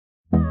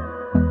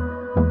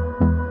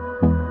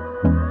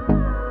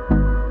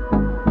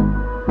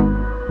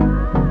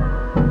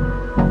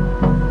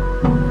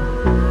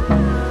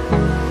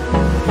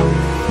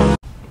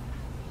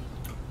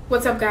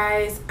What's up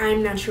guys,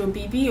 I'm Natural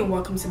BB and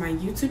welcome to my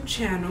YouTube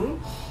channel.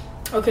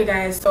 Okay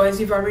guys, so as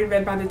you've already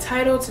read by the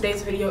title,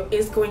 today's video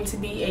is going to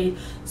be a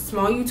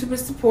small YouTuber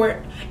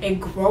support, a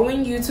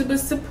growing YouTuber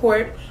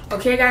support.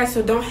 Okay guys,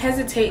 so don't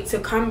hesitate to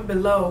comment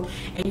below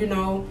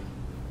and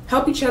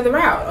help each other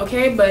out,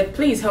 okay? But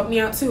please help me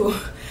out too.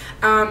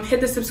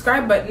 Hit the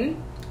subscribe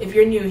button if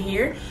you're new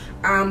here.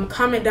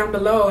 Comment down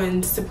below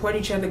and support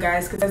each other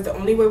guys, because that's the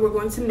only way we're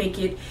going to make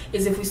it,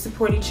 is if we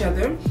support each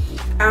other.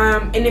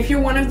 And if you're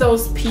one of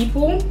those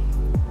people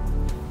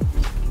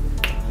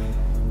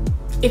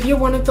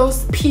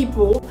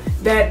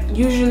that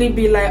usually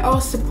be like, oh,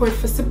 support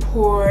for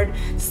support,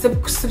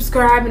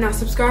 subscribe and I'll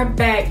subscribe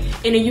back,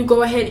 and then you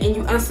go ahead and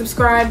you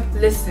unsubscribe,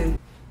 listen.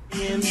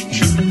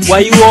 Why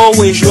you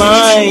always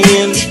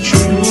lying?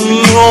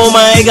 Oh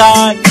my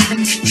god,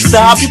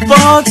 stop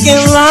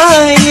fucking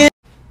lying.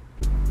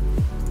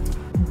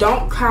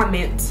 Don't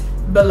comment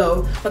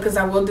below, because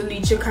I will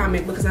delete your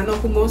comment, because I know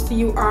who most of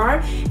you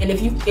are, and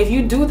if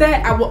you do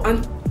that,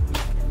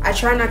 I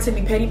try not to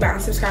be petty by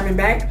unsubscribing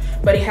back,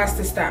 but it has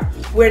to stop.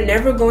 We're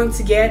never going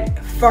to get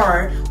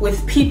far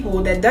with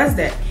people that does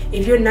that.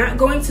 If you're not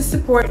going to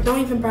support, don't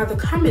even bother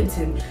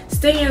commenting.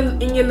 Stay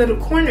in your little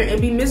corner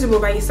and be miserable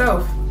by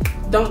yourself.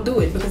 Don't do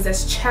it, because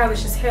that's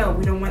childish as hell.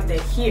 We don't want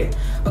that here,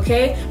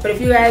 okay? But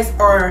if you guys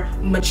are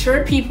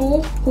mature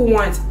people who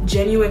want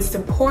genuine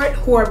support,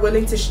 who are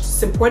willing to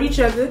support each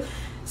other,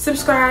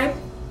 subscribe,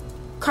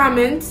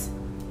 comment,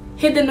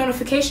 hit the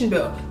notification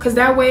bell, because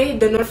that way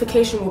the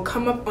notification will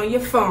come up on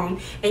your phone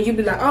and you'll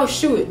be like, oh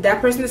shoot,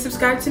 that person is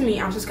subscribed to me,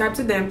 I'm subscribed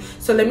to them,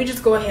 so let me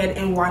just go ahead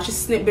and watch a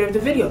snippet of the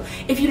video.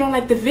 If you don't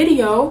like the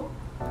video,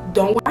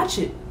 don't watch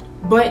it.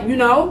 But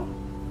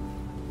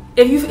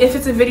if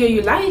it's a video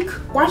you like,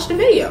 watch the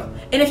video.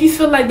 And if you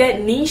feel like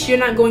that niche, you're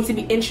not going to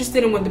be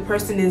interested in what the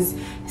person is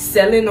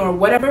selling or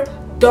whatever,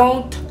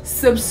 don't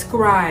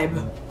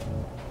subscribe.